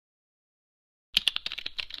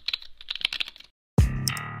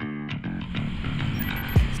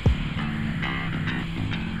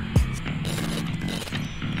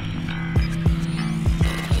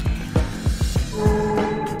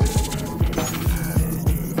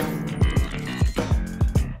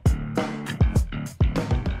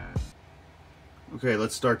Okay,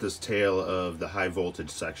 let's start this tale of the high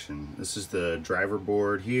voltage section. This is the driver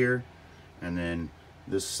board here, and then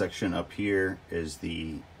this section up here is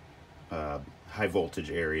the high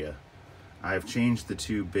voltage area. I've changed the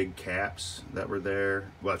two big caps that were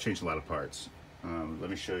there. Well, I've changed a lot of parts.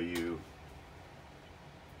 Let me show you.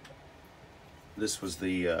 This was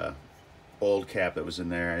the old cap that was in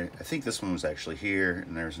there. I think this one was actually here,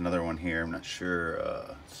 and there's another one here. I'm not sure.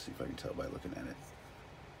 Let's see if I can tell by looking at it.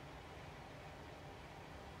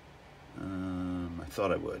 I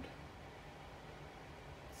thought I would.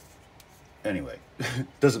 Anyway,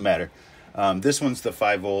 doesn't matter. This one's the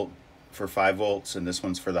 5 volt for 5 volts, and this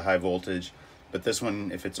one's for the high voltage. But this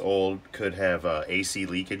one, if it's old, could have AC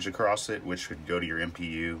leakage across it, which could go to your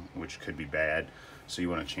MPU, which could be bad. So you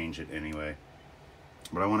want to change it anyway.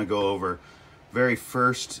 But I want to go over very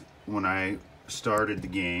first, when I started the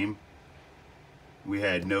game, we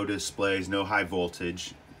had no displays, no high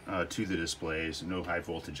voltage to the displays, no high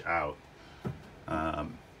voltage out.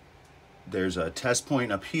 There's a test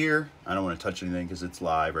point up here. I don't want to touch anything because it's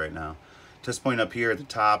live right now. Test point up here at the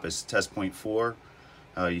top is test point 4.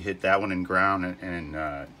 You hit that one in ground, and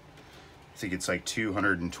I think it's like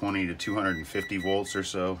 220 to 250 volts or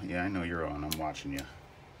so. Yeah, I know you're on. I'm watching you.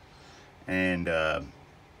 And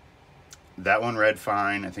that one read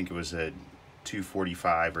fine. I think it was at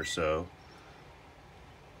 245 or so.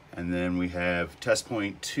 And then we have test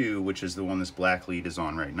point 2, which is the one this black lead is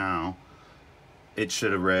on right now. It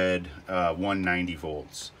should have read 190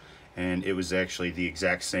 volts. And it was actually the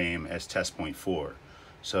exact same as test point 4.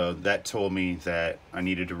 So that told me that I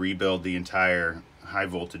needed to rebuild the entire high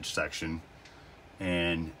voltage section.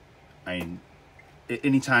 And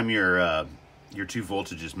anytime your two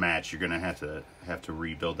voltages match, you're gonna have to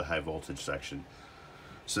rebuild the high voltage section.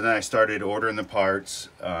 So then I started ordering the parts.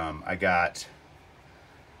 I got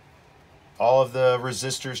all of the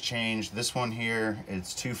resistors changed. This one here,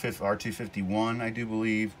 it's R251, I do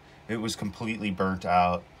believe. It was completely burnt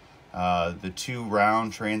out. The 2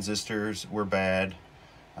 round transistors were bad.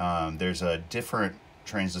 There's a different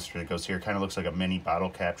transistor that goes here. Kind of looks like a mini bottle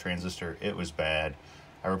cap transistor. It was bad.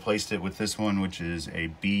 I replaced it with this one, which is a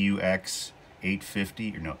BUX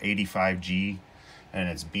 850, or no, 85G, and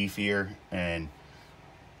it's beefier. And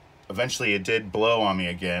eventually it did blow on me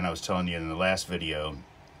again. I was telling you in the last video.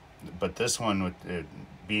 But this one, with it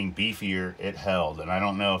being beefier, it held. And I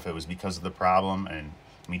don't know if it was because of the problem and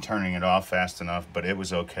me turning it off fast enough, but it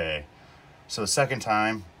was okay. So the second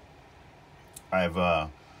time, I've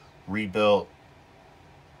rebuilt,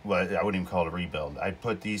 well, I wouldn't even call it a rebuild. I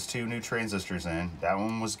put these 2 new transistors in. That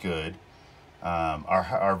one was good. Our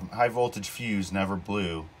high voltage fuse never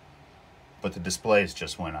blew, but the displays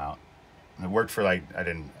just went out. It worked for like, I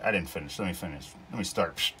didn't finish. Let me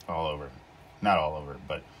start all over. Not all over,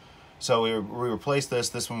 but so we replaced this.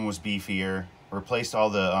 This one was beefier. Replaced all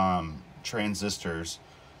the transistors.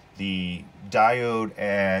 The diode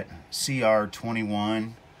at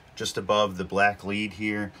CR21, just above the black lead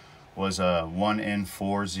here, was a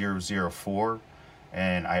 1N4004,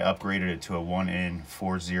 and I upgraded it to a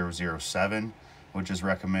 1N4007, which is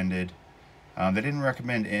recommended. They didn't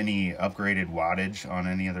recommend any upgraded wattage on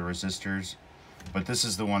any of the resistors, but this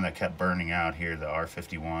is the one that kept burning out here, the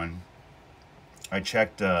R51. I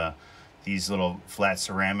checked these little flat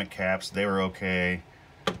ceramic caps. They were okay.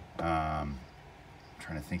 I'm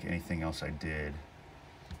trying to think anything else I did.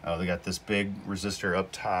 Oh, they got this big resistor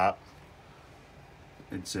up top.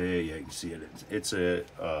 It's a, yeah, you can see it. It's a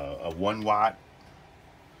 1 watt.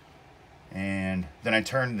 And then I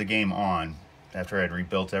turned the game on after I had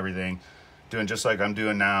rebuilt everything. Doing just like I'm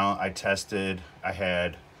doing now. I tested. I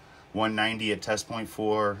had 190 at test point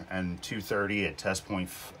 4 and 230 at test point,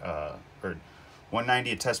 or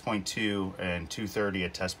 190 at test point 2 and 230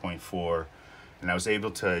 at test point 4, and I was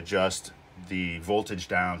able to adjust the voltage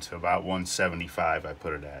down to about 175. I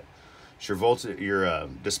put it at. So your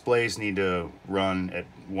displays need to run at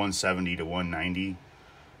 170 to 190.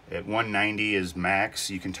 At 190 is max.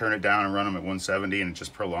 You can turn it down and run them at 170, and it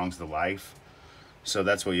just prolongs the life. So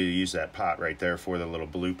that's what you use that pot right there for, the little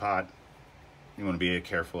blue pot. You want to be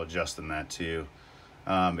careful adjusting that too.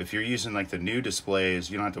 If you're using like the new displays,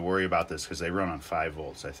 you don't have to worry about this because they run on 5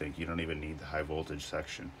 volts, I think. You don't even need the high voltage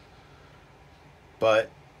section. But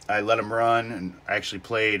I let them run, and I actually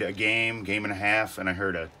played a game and a half, and I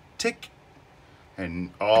heard a tick, and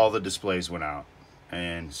all the displays went out.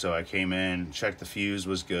 And so I came in, checked the fuse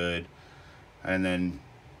was good, and then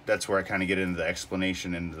that's where I kind of get into the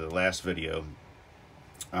explanation into the last video.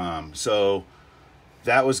 So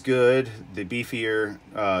that was good. The beefier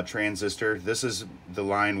transistor, this is the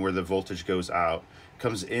line where the voltage goes out.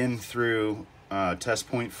 Comes in through test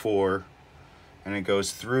point 4, and it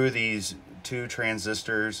goes through these two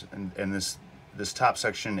transistors, and this top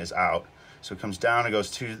section is out. So it comes down, it goes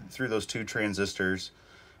through those two transistors,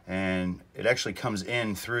 and it actually comes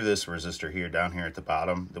in through this resistor here, down here at the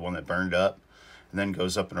bottom, the one that burned up, and then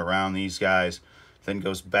goes up and around these guys, then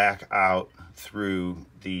goes back out through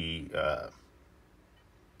the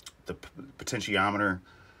potentiometer,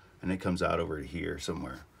 and it comes out over here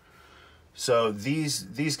somewhere. So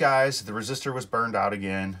these guys, the resistor was burned out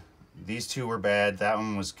again. These two were bad, that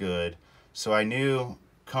one was good. So I knew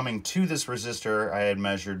coming to this resistor, I had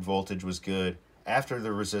measured voltage was good. After the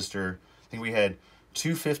resistor, I think we had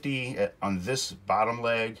 250 on this bottom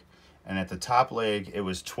leg, and at the top leg, it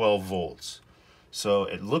was 12 volts. So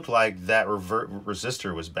it looked like that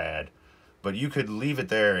resistor was bad, but you could leave it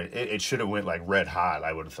there. It should have went like red hot,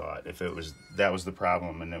 I would have thought, if that was the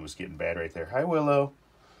problem and it was getting bad right there. Hi, Willow.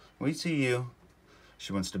 We see you.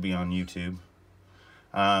 She wants to be on YouTube.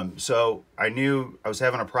 So I knew I was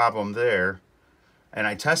having a problem there, and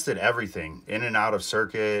I tested everything in and out of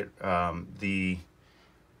circuit.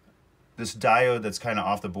 This diode that's kind of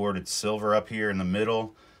off the board, it's silver up here in the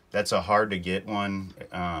middle. That's a hard to get one.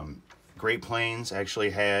 Great Plains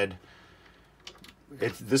actually had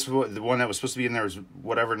this. The one that was supposed to be in there was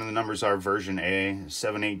whatever the numbers are, version A,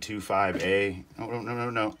 7825A.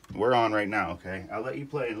 No. We're on right now, okay? I'll let you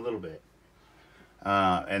play in a little bit.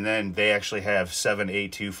 And then they actually have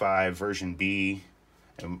 7825 version B,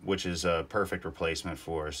 which is a perfect replacement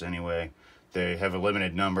for us anyway. They have a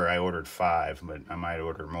limited number. I ordered 5, but I might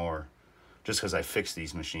order more just because I fixed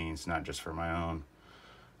these machines, not just for my own.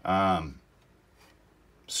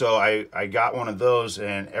 So I got one of those,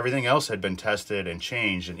 and everything else had been tested and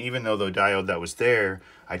changed. And even though the diode that was there,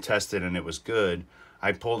 I tested and it was good,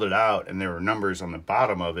 I pulled it out and there were numbers on the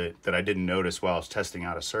bottom of it that I didn't notice while I was testing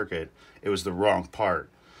out a circuit. It was the wrong part.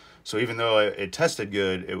 So even though it tested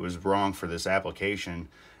good, it was wrong for this application.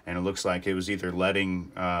 And it looks like it was either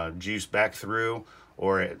letting juice back through,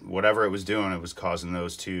 or whatever it was doing, it was causing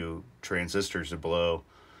those two transistors to blow.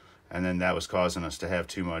 And then that was causing us to have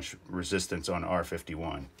too much resistance on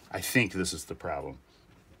R51. I think this is the problem.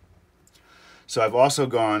 So I've also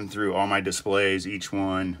gone through all my displays, each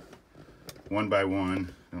one by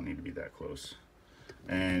one. Don't need to be that close.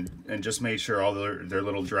 And just made sure all their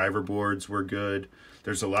little driver boards were good.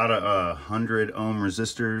 There's a lot of 100 ohm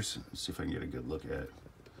resistors. Let's see if I can get a good look at it.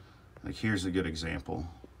 Like, here's a good example.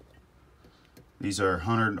 These are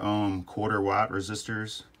 100 ohm quarter watt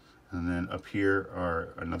resistors. And then up here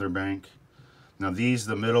are another bank. Now these,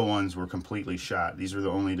 the middle ones, were completely shot. These are the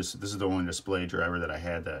only, this is the only display driver that I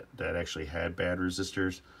had that actually had bad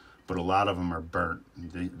resistors, but a lot of them are burnt.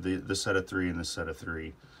 This set of 3 and this set of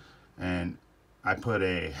 3. And I put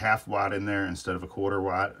a 1/2 watt in there instead of a 1/4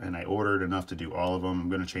 watt, and I ordered enough to do all of them. I'm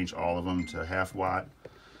gonna change all of them to 1/2 watt.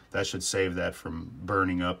 That should save that from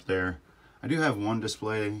burning up there. I do have one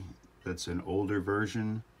display that's an older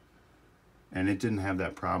version, and it didn't have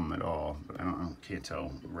that problem at all. But I can't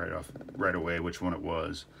tell right away which one it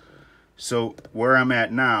was. So where I'm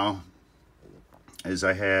at now is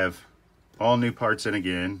I have all new parts in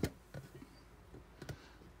again.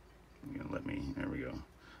 There we go.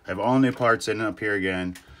 I have all new parts in up here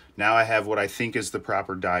again. Now I have what I think is the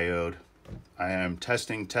proper diode. I am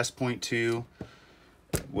testing test point 2,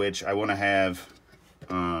 which I want to have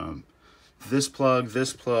this plug,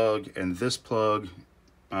 and this plug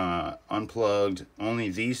unplugged, only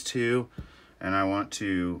these two, and I want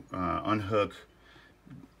to unhook,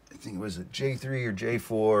 I think it was a J3 or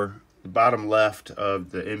J4, the bottom left of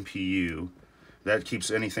the MPU. That keeps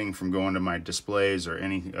anything from going to my displays or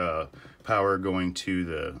any power going to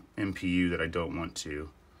the MPU that I don't want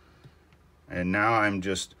to. And now I'm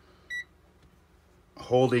just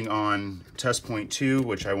holding on test point 2,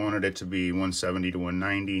 which I wanted it to be 170 to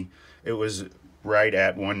 190. It was right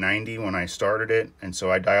at 190 when I started it, and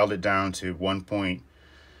so I dialed it down to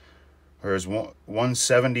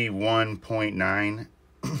 171.9.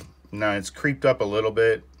 Now it's creeped up a little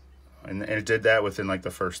bit, and it did that within like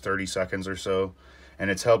the first 30 seconds or so, and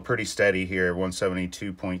it's held pretty steady here at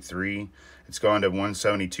 172.3. It's gone to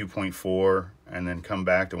 172.4 and then come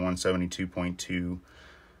back to 172.2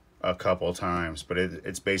 a couple times, but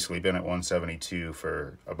it's basically been at 172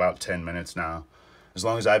 for about 10 minutes now, as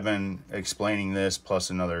long as I've been explaining this, plus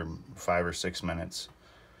another 5 or 6 minutes.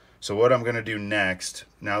 So what I'm going to do next,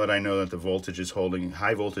 now that I know that the voltage is holding,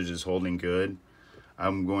 high voltage is holding good,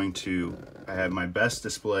 I'm going to, I have my best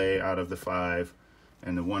display out of the 5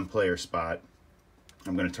 and the 1 player spot.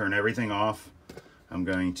 I'm going to turn everything off. I'm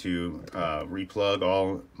going to replug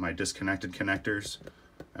all my disconnected connectors,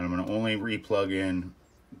 and I'm going to only replug in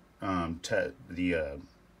the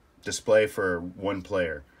display for 1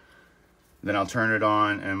 player. Then I'll turn it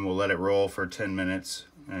on and we'll let it roll for 10 minutes.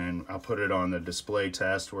 And I'll put it on the display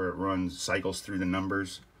test where it cycles through the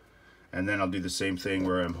numbers. And then I'll do the same thing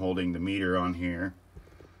where I'm holding the meter on here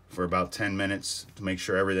for about 10 minutes to make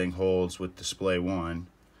sure everything holds with display 1.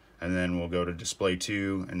 And then we'll go to display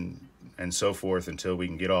 2 and so forth until we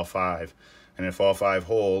can get all 5. And if all 5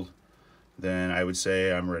 hold, then I would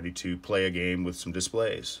say I'm ready to play a game with some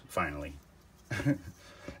displays, finally.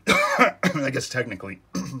 I guess technically,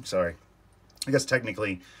 sorry. I guess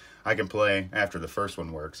technically I can play after the first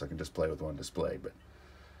one works. I can just play with one display, but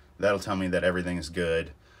that'll tell me that everything is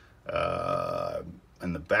good.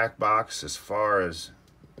 And the back box, as far as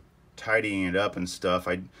tidying it up and stuff,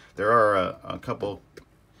 there are a couple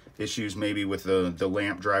issues maybe with the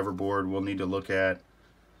lamp driver board we'll need to look at.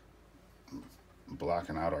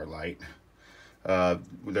 Blocking out our light.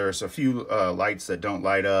 There's a few lights that don't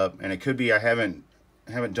light up, and it could be I haven't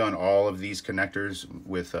done all of these connectors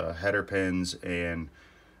with header pins and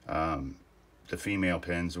the female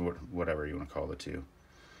pins, or whatever you want to call the two.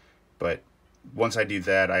 But once I do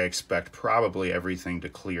that, I expect probably everything to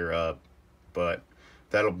clear up, but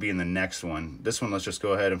that'll be in the next one. This one, let's just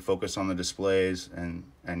go ahead and focus on the displays, and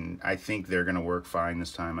I think they're going to work fine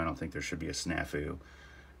this time. I don't think there should be a snafu.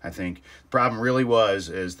 I think the problem really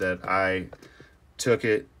is that I took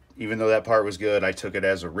it, even though that part was good, I took it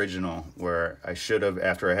as original, where I should have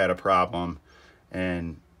after I had a problem.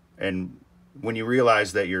 And when you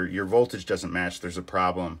realize that your voltage doesn't match, there's a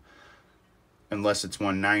problem. Unless it's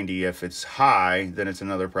 190, if it's high, then it's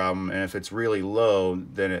another problem. And if it's really low,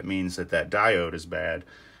 then it means that diode is bad.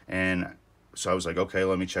 And so I was like, okay,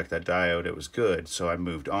 let me check that diode. It was good. So I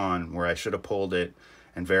moved on, where I should have pulled it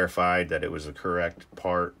and verified that it was a correct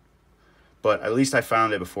part. But at least I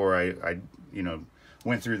found it before I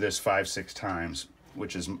went through this 5-6 times,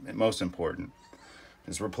 which is most important.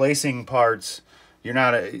 Is replacing parts. You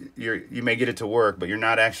may get it to work, but you're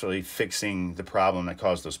not actually fixing the problem that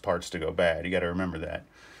caused those parts to go bad. You got to remember that.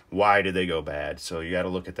 Why did they go bad? So you got to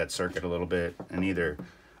look at that circuit a little bit and either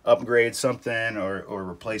upgrade something or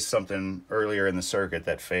replace something earlier in the circuit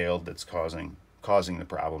that failed, that's causing the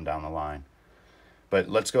problem down the line. But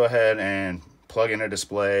let's go ahead and plug in a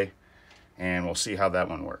display, and we'll see how that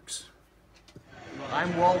one works.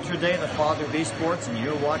 I'm Walter Day, the father of esports, and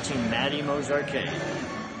you're watching Matty Mo's Arcade.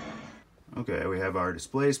 Okay, we have our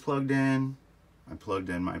displays plugged in. I plugged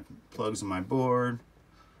in my plugs in my board,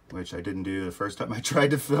 which I didn't do the first time I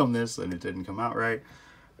tried to film this, and it didn't come out right.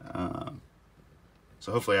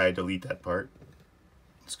 So hopefully I delete that part.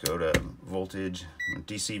 Let's go to voltage,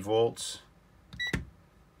 DC volts.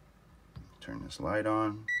 Turn this light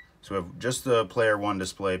on. So we have just the player 1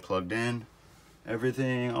 display plugged in.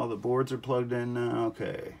 Everything, all the boards are plugged in now.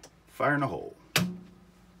 Okay, fire in a hole.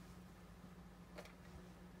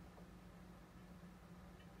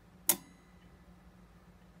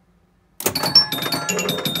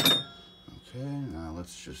 Okay, now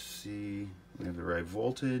let's just see we have the right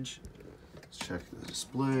voltage. Let's check the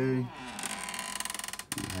display. We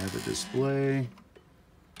have a display.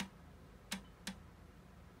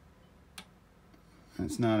 And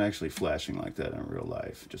it's not actually flashing like that in real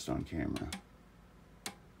life, just on camera.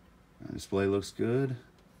 The display looks good.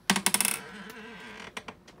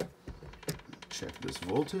 Check this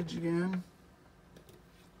voltage again.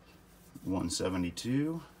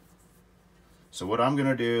 172. So what I'm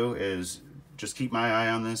gonna do is just keep my eye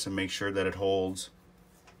on this and make sure that it holds.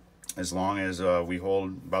 As long as we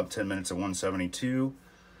hold about 10 minutes at 172,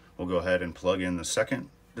 we'll go ahead and plug in the second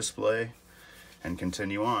display and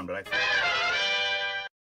continue on.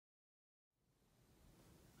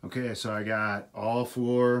 Okay, so I got all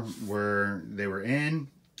 4 where they were in,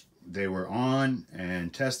 they were on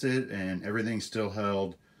and tested, and everything still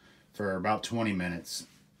held for about 20 minutes,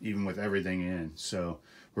 even with everything in. So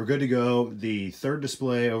we're good to go. The third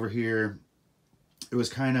display over here, it was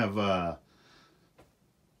kind of,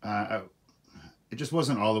 it just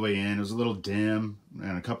wasn't all the way in. It was a little dim,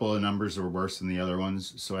 and a couple of numbers were worse than the other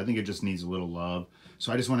ones. So I think it just needs a little love.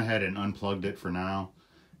 So I just went ahead and unplugged it for now.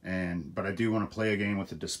 But I do want to play a game with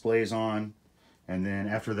the displays on, and then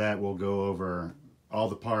after that we'll go over all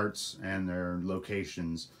the parts and their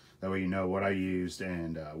locations. That way you know what I used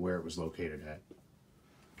and where it was located at.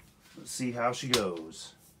 Let's see how she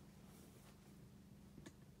goes.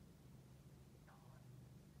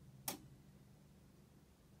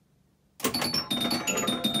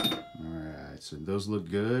 Alright, so those look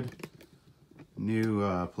good.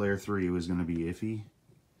 New player 3 was going to be iffy.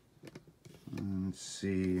 Let's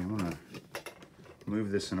see, I'm going to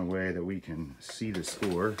move this in a way that we can see the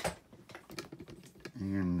score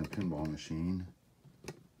and the pinball machine.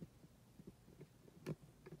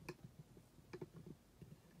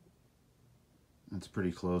 That's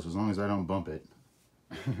pretty close, as long as I don't bump it.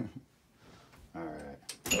 Alright.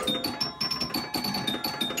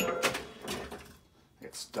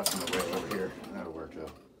 Get stuck in the way over here. That'll work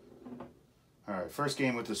though. Alright, first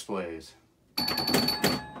game with displays.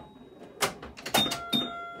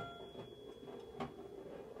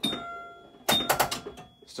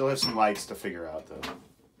 Still have some lights to figure out though.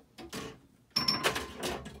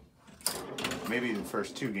 Maybe the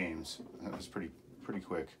first 2 games. That was pretty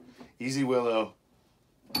quick. Easy Willow.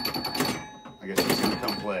 I guess he's gonna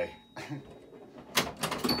come play.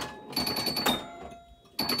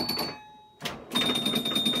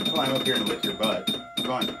 Climb up here and lick your butt.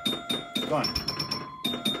 Go on. Go on.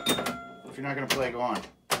 If you're not gonna play, go on.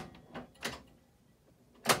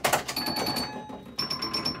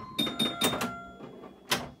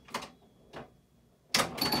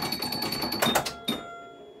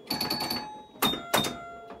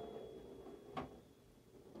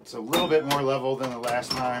 It's a little bit more level than the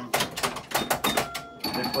last time.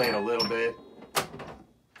 I did play it a little bit,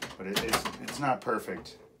 but it's not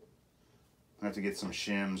perfect. I have to get some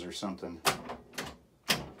shims or something.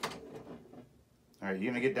 All right, you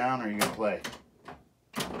gonna get down or are you gonna play?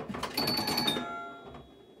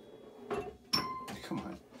 Come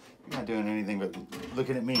on, you're not doing anything but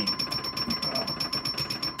looking at me. Yeah,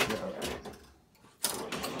 all right.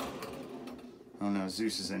 Oh no,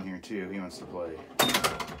 Zeus is in here too. He wants to play.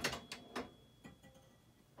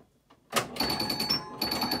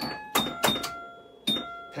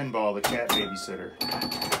 Pinball, the cat babysitter.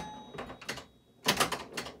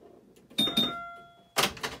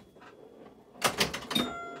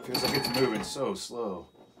 Feels like it's moving so slow.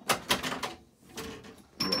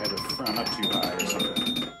 Maybe I had the front up too high or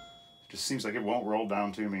something. Just seems like it won't roll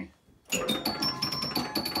down to me.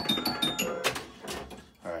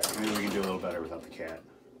 Alright, maybe we can do a little better without the cat.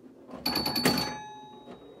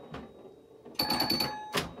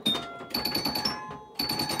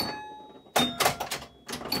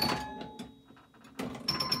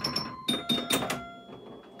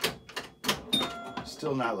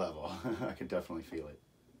 Still not level. I could definitely feel it.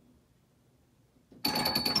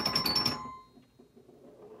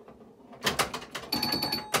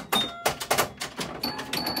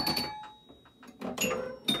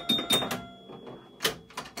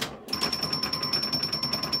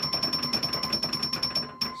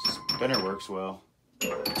 Spinner works well.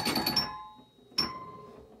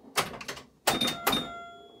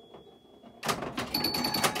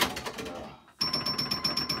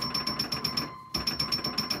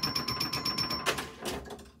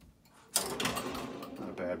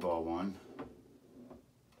 Ball one.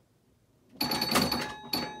 At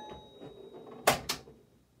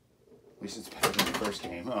least it's better than the first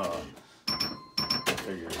game. Oh,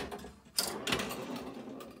 figured.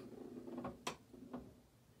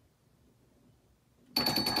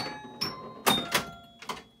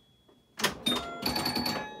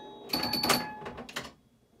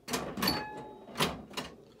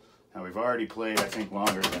 Now we've already played, I think,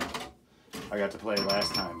 longer than I got to play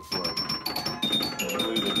last time before I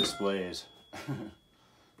blew the displays.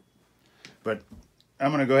 But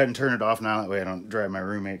I'm going to go ahead and turn it off now. That way I don't drive my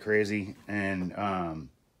roommate crazy. And I'm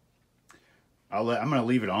going to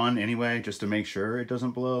leave it on anyway, just to make sure it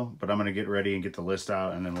doesn't blow. But I'm going to get ready and get the list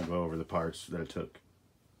out, and then we'll go over the parts that it took.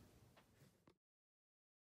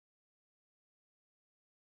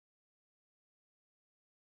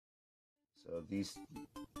 So these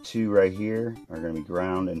two right here are going to be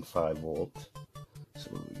ground and 5 volt. So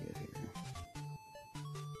what do we get here?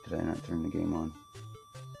 Did I not turn the game on?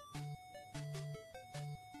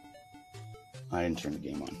 I didn't turn the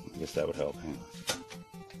game on. I guess that would help. Hang on.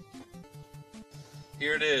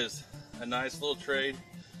 Here it is. A nice little trade.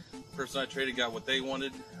 The person I traded got what they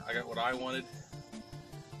wanted. I got what I wanted.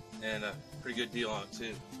 And a pretty good deal on it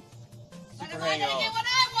too. Super hang on. Get what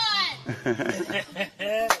I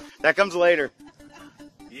want. That comes later.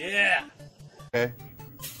 Yeah. Okay.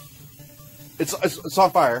 It's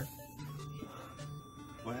on fire.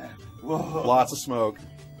 What? Whoa. Lots of smoke.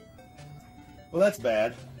 Well, that's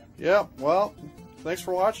bad. Yeah, well, thanks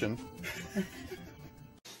for watching.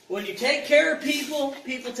 When you take care of people,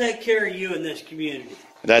 people take care of you in this community.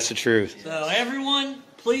 That's the truth. So everyone,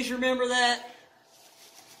 please remember that.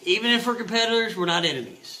 Even if we're competitors, we're not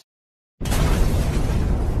enemies.